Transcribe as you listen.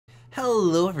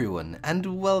Hello everyone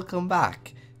and welcome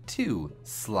back to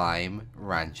Slime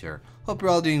Rancher. Hope you're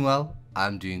all doing well.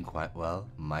 I'm doing quite well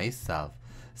myself.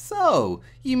 So,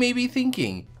 you may be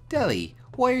thinking, Deli,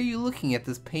 why are you looking at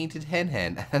this painted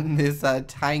hen and this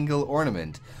tangle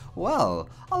ornament? Well,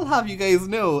 I'll have you guys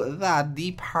know that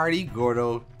the Party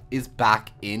Gordo is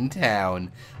back in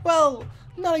town. Well,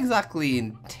 not exactly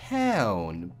in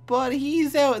town, but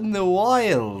he's out in the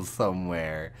wilds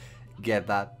somewhere. Get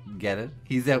that? Get it?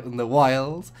 He's out in the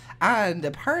wilds, and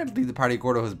apparently the Party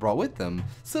Gordo has brought with them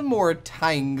some more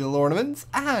tangle ornaments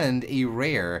and a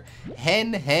rare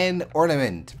hen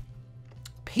ornament.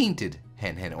 Painted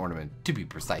hen ornament, to be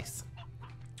precise.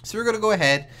 So we're gonna go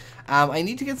ahead. I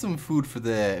need to get some food for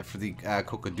the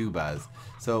cocodubas.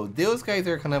 So those guys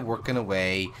are kind of working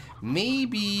away.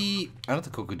 Maybe not the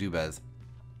cocodubas.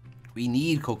 We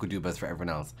need cocodubas for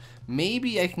everyone else.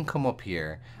 Maybe I can come up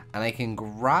here and I can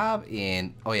grab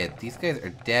in. Oh yeah, these guys are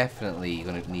definitely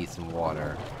gonna need some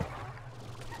water.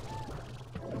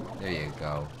 There you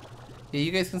go. Yeah,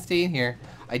 you guys can stay in here.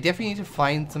 I definitely need to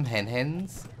find some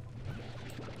hens.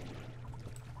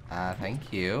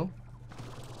 Thank you.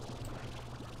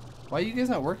 Why are you guys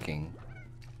not working?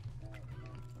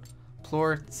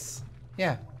 Plorts.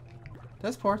 Yeah,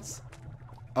 there's ports.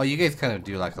 Oh, you guys kind of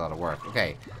do like a lot of work.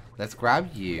 Okay, let's grab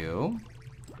you.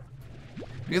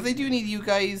 Because I do need you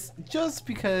guys, just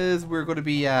because we're going to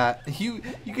be, you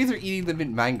guys are eating the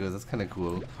mint mangoes. That's kind of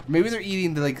cool. Or maybe they're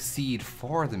eating the, like, seed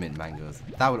for the mint mangoes.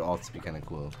 That would also be kind of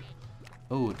cool.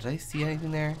 Oh, did I see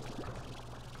anything there?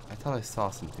 I thought I saw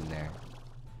something there.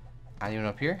 Anyone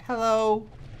up here? Hello?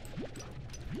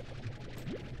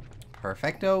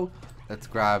 Perfecto. Let's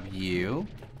grab you.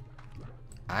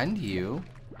 And you.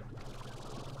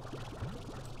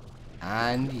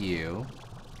 And you.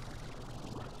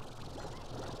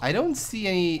 I don't see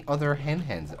any other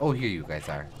hens. Oh, here you guys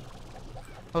are.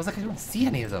 I was like, I don't see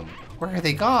any of them. Where are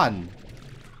they gone?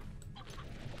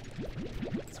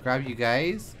 Let's grab you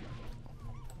guys.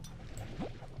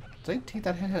 Did I take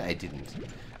that hen? I didn't.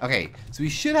 Okay, so we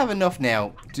should have enough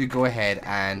now to go ahead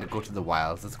and go to the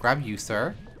wilds. Let's grab you,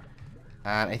 sir.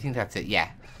 And I think that's it.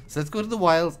 Yeah. So let's go to the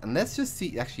wilds and let's just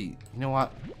see. Actually, you know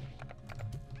what?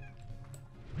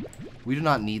 We do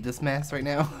not need this mess right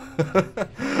now.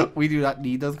 We do not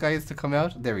need those guys to come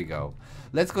out. There we go.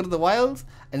 Let's go to the wilds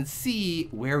and see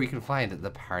where we can find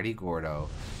the Party Gordo.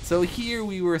 So here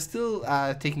we were still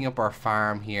taking up our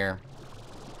farm here.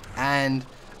 And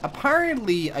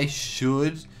apparently I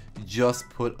should just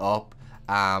put up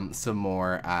some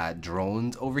more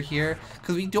drones over here.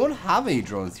 Because we don't have any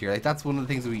drones here. Like, that's one of the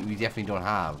things that we definitely don't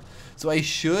have. So I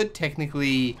should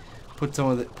technically put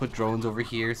drones over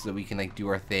here so that we can like do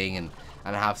our thing and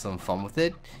have some fun with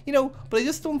it, you know. But I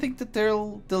just don't think that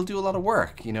they'll do a lot of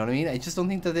work, you know what I mean? I just don't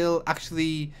think that they'll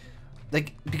actually,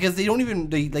 like, because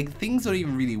things don't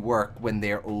even really work when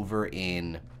they're over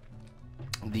in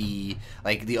the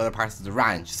other parts of the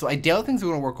ranch. So I doubt things are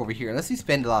gonna work over here unless we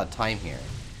spend a lot of time here.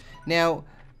 Now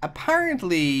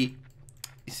apparently,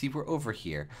 you see, we're over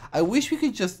here. I wish we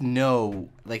could just know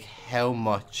like how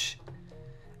much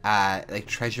like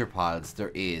treasure pods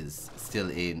there is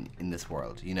still in this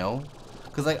world, you know?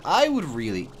 Because like I would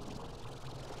really,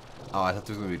 oh, I thought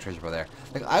there was gonna be a treasure pod there.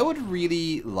 Like I would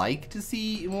really like to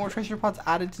see more treasure pods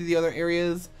added to the other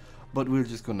areas, but we're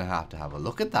just gonna have to have a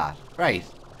look at that. Right.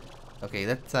 Okay,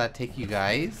 let's take you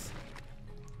guys.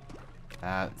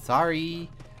 Sorry.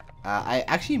 I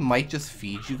actually might just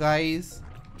feed you guys.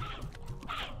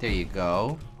 There you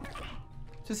go.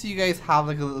 Just so you guys have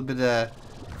like a little bit of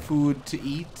food to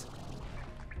eat.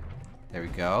 There we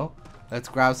go. Let's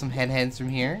grab some hens from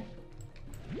here.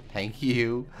 Thank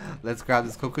you. Let's grab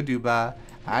this cocoduba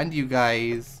and you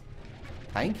guys.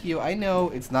 Thank you. I know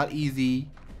it's not easy.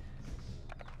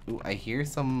 Ooh, I hear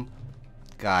some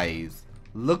guys.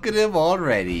 Look at him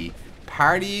already,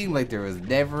 partying like there was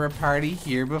never a party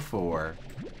here before.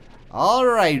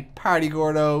 Alright, Party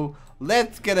Gordo,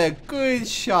 let's get a good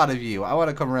shot of you. I want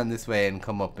to come around this way and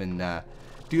come up and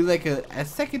do like a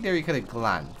secondary kind of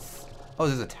glance. Oh,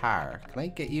 there's a tar. Can I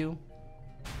get you?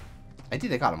 I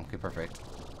did, I got him. Okay, perfect.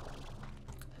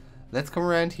 Let's come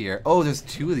around here. Oh, there's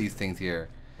two of these things here.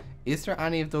 Is there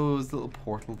any of those little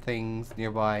portal things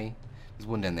nearby? There's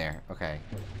one down there. Okay.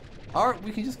 Or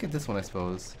we can just get this one, I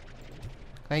suppose.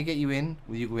 Can I get you in?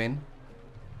 Will you go in?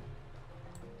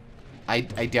 I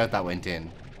doubt that went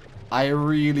in. I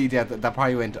really doubt that. That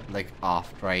probably went like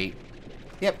off, right?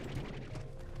 Yep.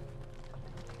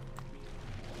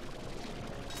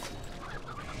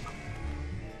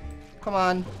 Come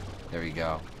on. There we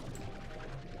go.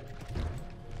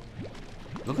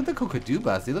 Look at the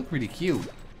cocodubas. They look really cute.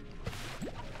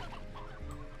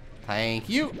 Thank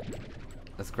you.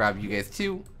 Let's grab you guys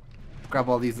too. Grab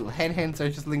all these little hen-hens that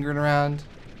are just lingering around.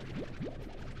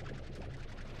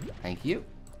 Thank you.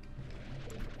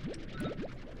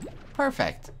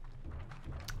 Perfect.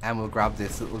 And we'll grab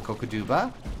this little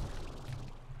Cocoduba.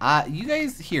 You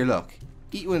guys, here, look.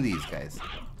 Eat one of these guys.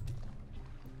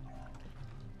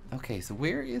 Okay, so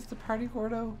where is the party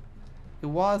Gordo? It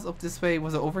was up this way.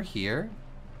 Was it over here?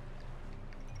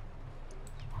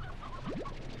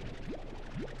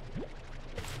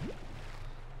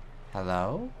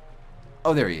 Hello?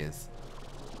 Oh, there he is.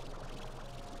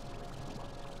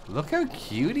 Look how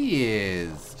cute he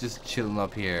is. Just chilling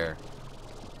up here.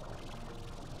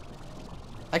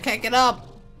 I can't get up.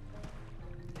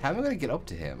 How am I going to get up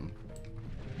to him?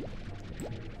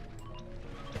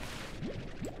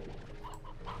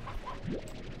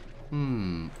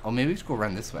 Oh, maybe we should go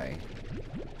around this way.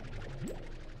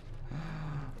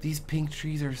 These pink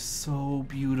trees are so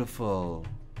beautiful.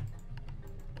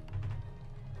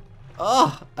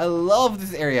 Oh, I love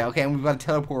this area. Okay, and we've got a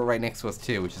teleport right next to us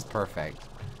too, which is perfect.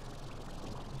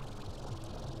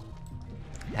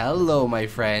 Hello, my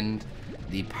friend.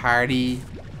 The party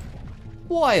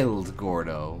Wild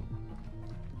Gordo.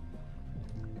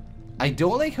 I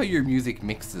don't like how your music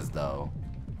mixes though.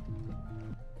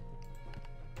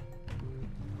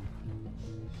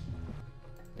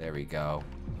 There we go.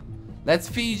 Let's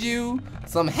feed you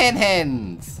some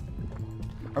hen-hens.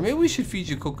 Or maybe we should feed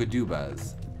you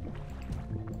Cocodubas.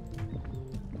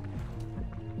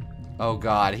 Oh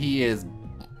god, he is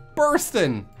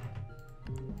bursting.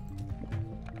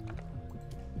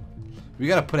 We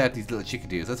gotta put out these little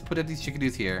chickadoos. Let's put out these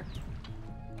chickadoos here.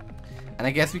 And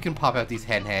I guess we can pop out these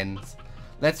hen-hens.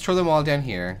 Let's throw them all down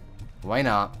here. Why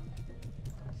not?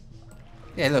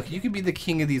 Yeah, look, you can be the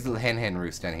king of these little hen-hen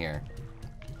roosts down here.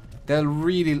 They'll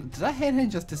really... Did that hen-hen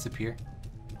just disappear?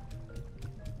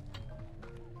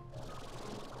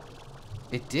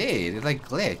 It did. It like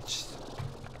glitched.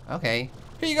 Okay.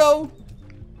 Here you go.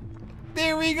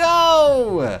 There we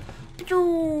go.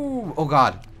 Oh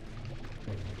god.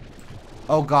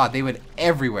 Oh god, they went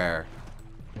everywhere.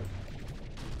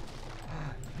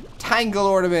 Tangle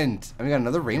ornament. And we got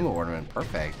another rainbow ornament.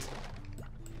 Perfect.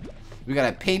 We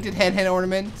got a painted hen-hen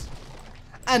ornament.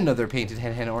 Another painted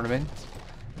hen-hen ornament.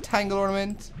 Tangle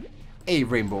ornament. A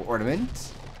rainbow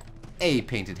ornament. A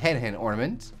painted hen-hen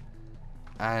ornament.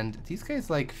 And these guys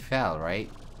like fell, right?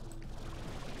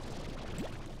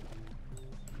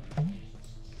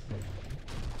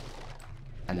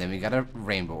 And then we got a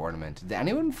rainbow ornament. Did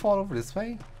anyone fall over this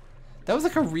way? That was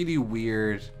like a really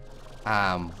weird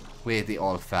way they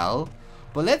all fell.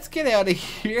 But let's get out of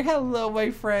here. Hello, my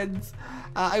friends.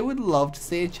 I would love to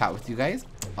stay and chat with you guys.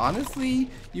 Honestly,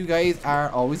 you guys are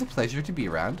always a pleasure to be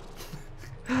around.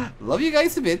 Love you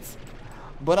guys to bits.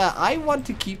 But I want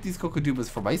to keep these Cocodubas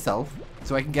for myself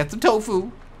so I can get some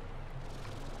tofu.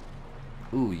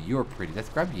 Ooh, you're pretty. Let's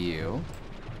grab you.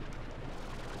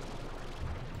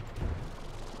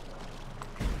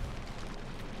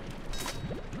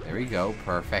 There we go.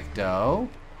 Perfecto.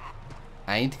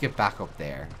 I need to get back up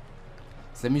there.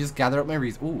 So let me just gather up my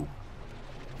reeds. Ooh.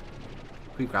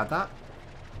 Can we grab that?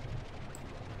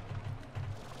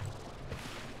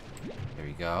 There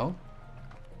we go.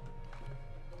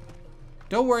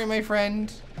 Don't worry, my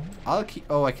friend. I'll keep...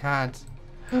 Oh, I can't.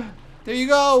 There you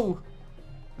go.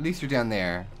 At least you're down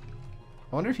there.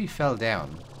 I wonder if he fell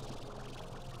down.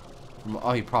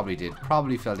 Oh, he probably did.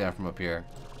 Probably fell down from up here.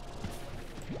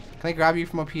 Can I grab you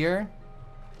from up here?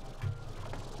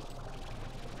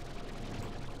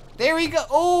 There we go.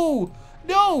 Oh,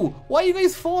 no. Why are you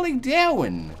guys falling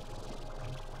down?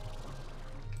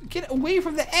 Get away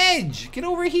from the edge. Get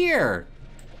over here.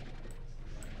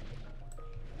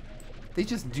 They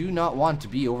just do not want to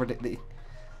be over the...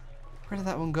 Where did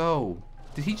that one go?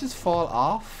 Did he just fall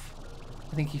off?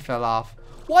 I think he fell off.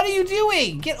 What are you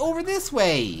doing? Get over this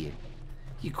way.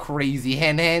 You crazy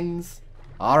hen-hens.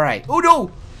 Alright. Oh,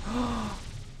 no.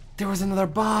 There was another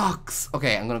box.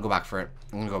 Okay, I'm going to go back for it.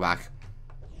 I'm going to go back.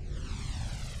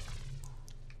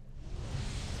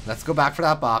 Let's go back for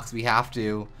that box. We have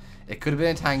to. It could have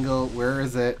been a tangle. Where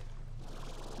is it?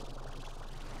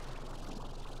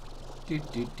 Do,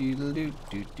 do, do, do,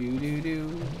 do, do, do,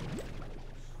 do.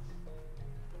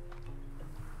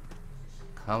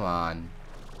 Come on.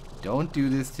 Don't do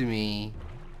this to me.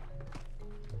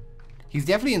 He's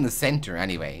definitely in the center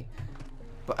anyway.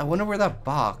 But I wonder where that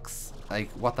box,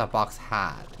 like what that box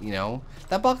had, you know?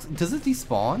 That box, does it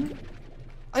despawn?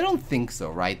 I don't think so,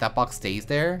 right? That box stays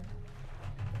there?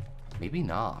 Maybe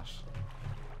not.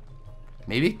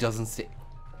 Maybe it doesn't stay.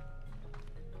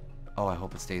 Oh, I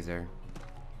hope it stays there.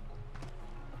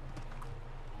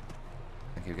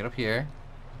 Okay, get up here.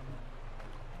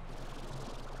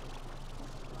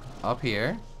 Up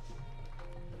here.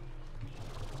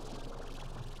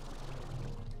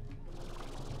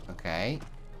 Okay.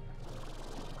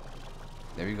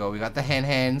 There we go. We got the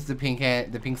hens, the pink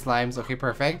slimes. Okay,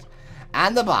 perfect.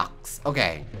 And the box.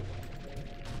 Okay.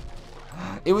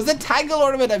 It was a tangle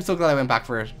ornament. I'm so glad I went back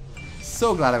for it.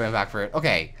 So glad I went back for it.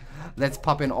 Okay. Let's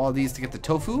pop in all these to get the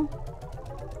tofu.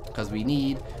 Because we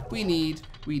need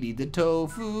the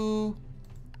tofu.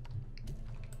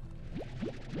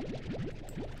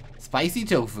 Spicy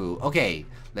tofu. Okay.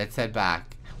 Let's head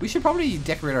back. We should probably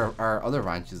decorate our other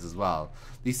ranches as well.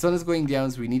 The sun is going down,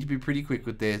 so we need to be pretty quick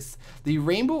with this. The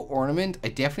rainbow ornament, I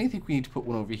definitely think we need to put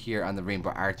one over here on the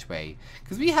rainbow archway.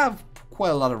 Because we have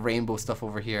quite a lot of rainbow stuff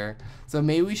over here. So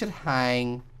maybe we should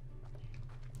hang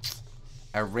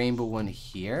a rainbow one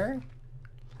here.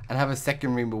 And have a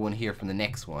second rainbow one here from the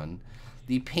next one.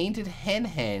 The painted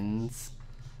hens,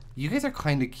 you guys are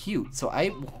kind of cute. So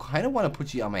I kind of want to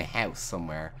put you on my house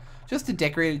somewhere. Just to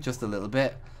decorate it just a little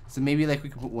bit. So maybe like we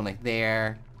could put one like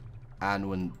there. And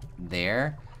one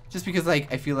there. Just because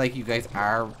like I feel like you guys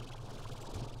are...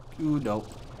 Ooh, no.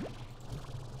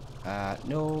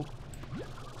 No.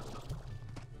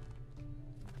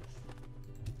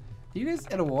 Are you guys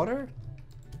out of water?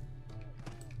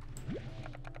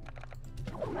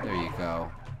 There you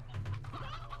go.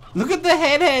 Look at the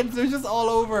heads! They're just all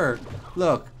over.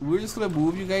 Look, we're just gonna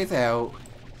move you guys out.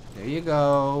 There you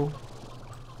go.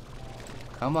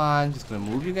 Come on, just gonna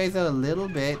move you guys out a little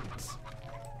bit.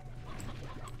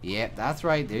 Yep, that's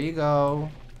right. There you go.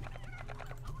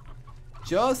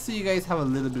 Just so you guys have a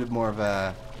little bit more of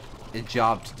a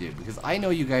job to do. Because I know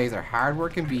you guys are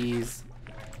hard-working bees.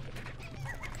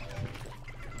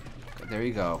 There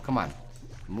you go. Come on.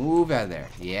 Move out of there.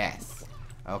 Yes.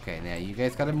 Okay, now you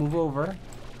guys gotta move over.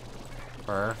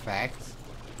 Perfect.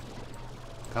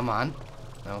 Come on.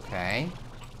 Okay.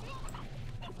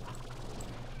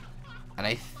 And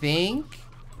I think...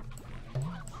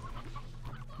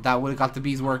 that would have got the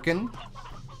bees working.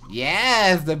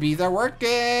 Yes, the bees are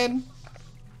working.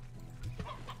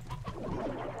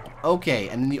 Okay,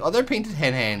 and then the other painted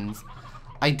hens,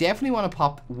 I definitely want to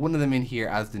pop one of them in here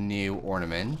as the new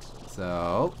ornament.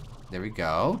 So, there we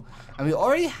go. And we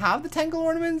already have the tangle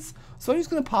ornaments, so I'm just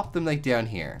going to pop them like down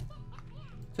here.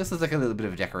 Just as like a little bit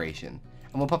of decoration.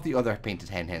 And we'll pop the other painted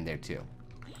hen there too.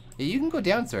 Yeah, you can go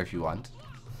down, sir, if you want.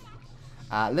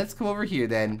 Let's come over here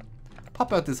then.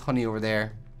 Pop out this honey over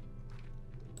there.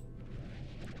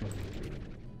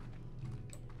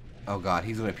 Oh god,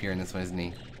 he's gonna appear in this one, isn't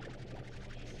he?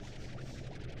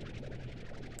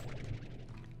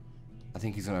 I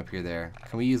think he's gonna appear there.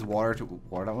 Can we use water to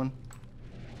water that one?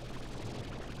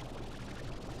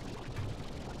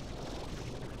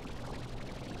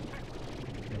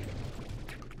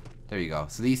 There you go.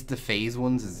 So these the phase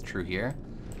ones is true here.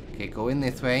 Okay, go in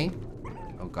this way.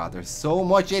 Oh god, there's so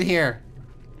much in here.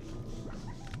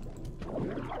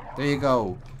 There you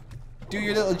go. Do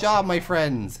your little job, my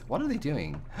friends. What are they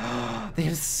doing? They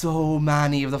have so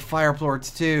many of the fire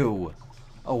plorts too.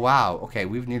 Oh wow. Okay,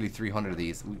 we've nearly 300 of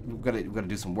these. We've got to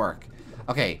do some work.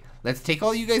 Okay, let's take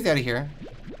all you guys out of here.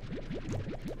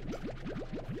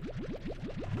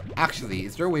 Actually,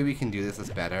 is there a way we can do this that's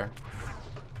better?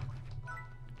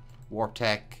 Warp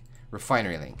Tech,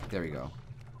 Refinery Link. There we go.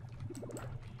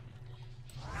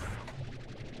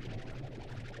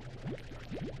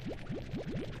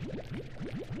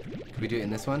 Can we do it in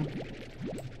this one?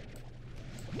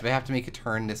 Do I have to make it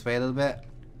turn this way a little bit?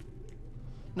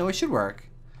 No, it should work.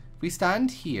 If we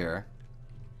stand here.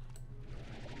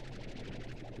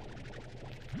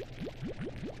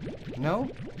 No?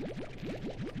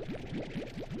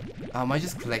 Oh, am I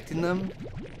just collecting them?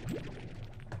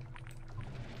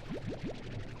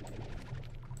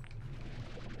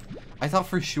 I thought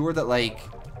for sure that, like,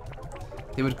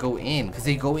 they would go in, because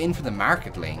they go in for the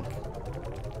market link.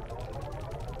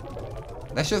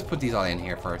 Let's just put these all in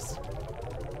here first.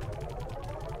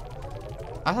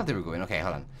 I thought they were going. Okay,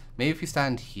 hold on. Maybe if you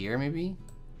stand here, maybe?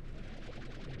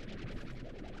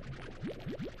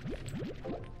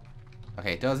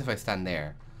 Okay, it does if I stand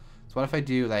there. So what if I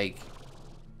do, like...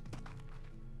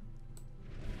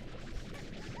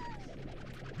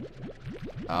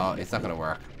 Oh, it's not gonna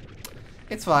work.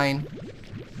 It's fine.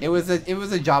 It was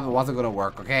a job that wasn't gonna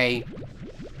work, okay?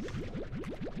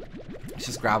 Let's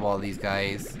just grab all these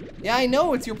guys. Yeah, I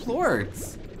know, it's your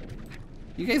plorts.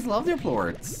 You guys love their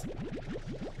plorts.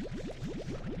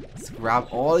 Let's grab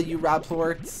all of you rad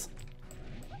plorts.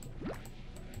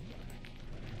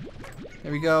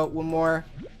 There we go, one more.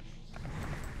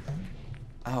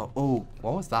 Oh,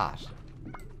 what was that?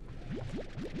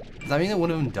 Does that mean that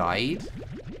one of them died?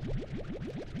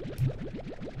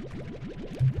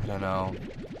 I don't know.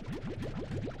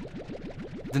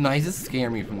 The noises scare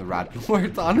me from the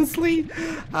radlords, honestly.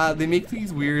 They make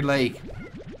these weird, like,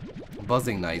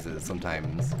 buzzing noises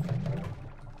sometimes.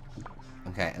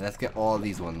 Okay, and let's get all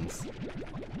these ones.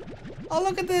 Oh,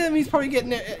 look at them! He's probably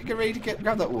getting ready to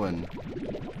grab that one.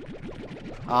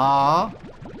 Ah.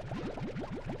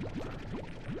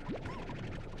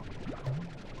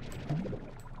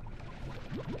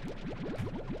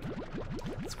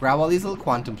 Let's grab all these little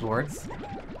quantum plorts.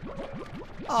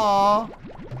 Aww.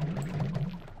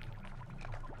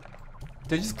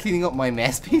 They're just cleaning up my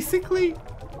mess, basically.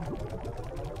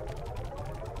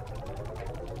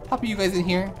 Pop you guys in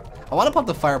here. I want to pop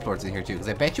the fire plorts in here too, because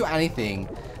I bet you anything,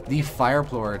 the fire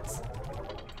plorts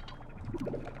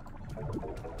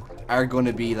are going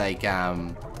to be like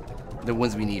the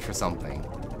ones we need for something.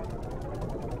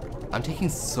 I'm taking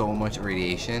so much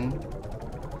radiation.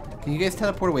 Can you guys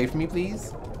teleport away from me,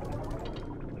 please?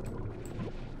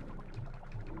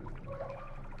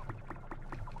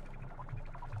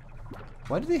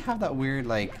 Why do they have that weird,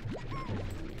 like...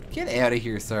 Get out of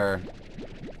here, sir.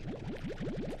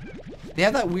 They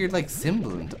have that weird, like,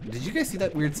 symbol. Did you guys see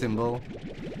that weird symbol?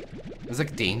 It was,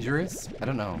 like, dangerous? I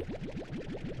don't know.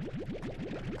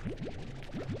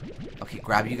 Okay,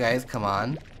 grab you guys. Come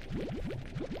on.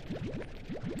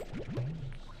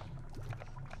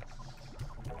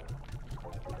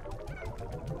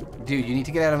 Dude, you need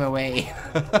to get out of my way.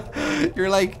 You're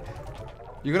like...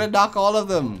 You're gonna knock all of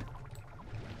them.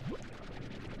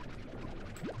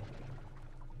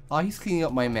 Oh, he's cleaning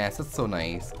up my mess. That's so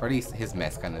nice. Or at least his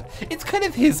mess, kind of. It's kind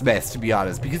of his mess, to be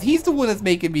honest, because he's the one that's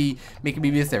making me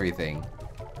miss everything.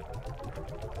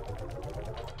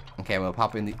 Okay, I'm gonna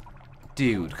pop in the...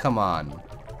 Dude, come on.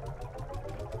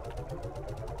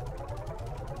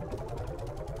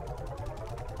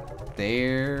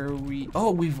 There we...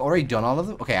 Oh, we've already done all of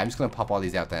them? Okay, I'm just gonna pop all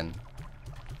these out then.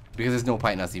 Because there's no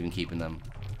point in us even keeping them.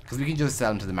 Because we can just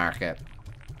sell them to the market.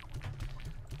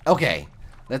 Okay.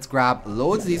 Let's grab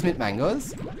loads of these mint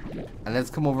mangoes. And let's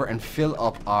come over and fill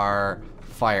up our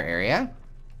fire area.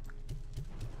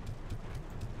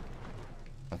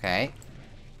 Okay.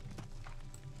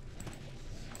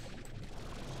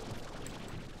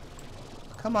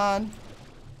 Come on.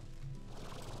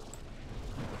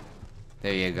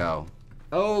 There you go.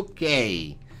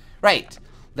 Okay. Right.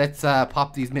 Let's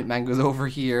pop these mint mangoes over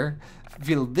here.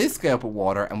 Fill this guy up with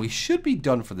water. And we should be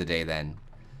done for the day then.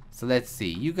 So let's see.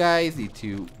 You guys need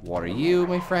to water you,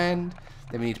 my friend.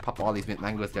 Then we need to pop all these mint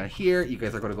mangoes down here. You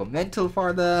guys are going to go mental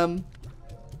for them.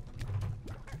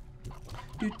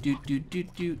 There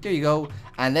you go.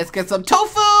 And let's get some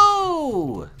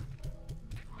tofu!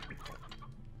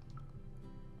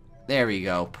 There we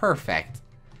go. Perfect.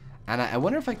 And I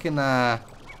wonder if I can, I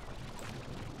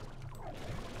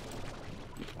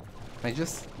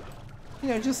just, you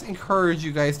know, just encourage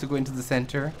you guys to go into the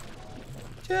center.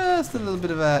 Just a little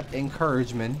bit of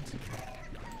encouragement.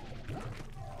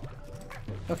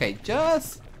 Okay,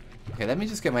 okay, let me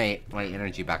just get my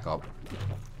energy back up.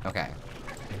 Okay.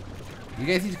 You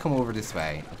guys need to come over this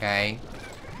way, okay?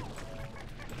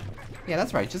 Yeah,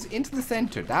 that's right. Just into the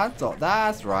center. That's all.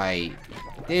 That's right.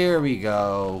 There we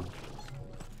go.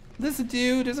 Listen,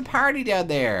 dude, there's a party down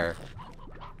there.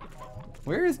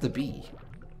 Where is the bee?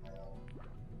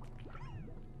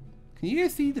 Can you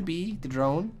guys see the bee, the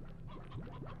drone?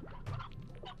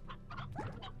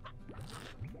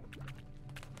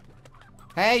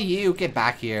 Hey, you, get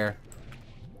back here.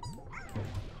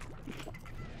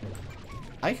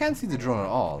 I can't see the drone at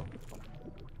all.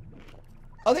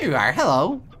 Oh, there you are.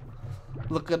 Hello.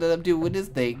 Look at him doing his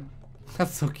thing.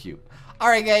 That's so cute.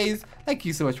 Alright, guys. Thank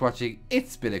you so much for watching.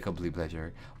 It's been a complete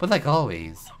pleasure. But like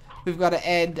always, we've got to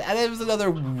end. And it was another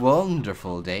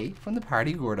wonderful day from the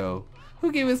Party Gordo,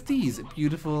 who gave us these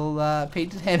beautiful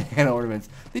painted hand ornaments.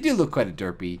 They do look quite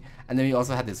derpy. And then we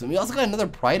also had this one. We also got another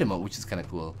pride emote, which is kind of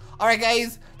cool. Alright,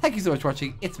 guys. Thank you so much for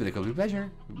watching. It's been a complete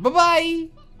pleasure. Bye-bye.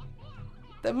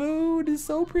 The moon is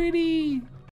so pretty.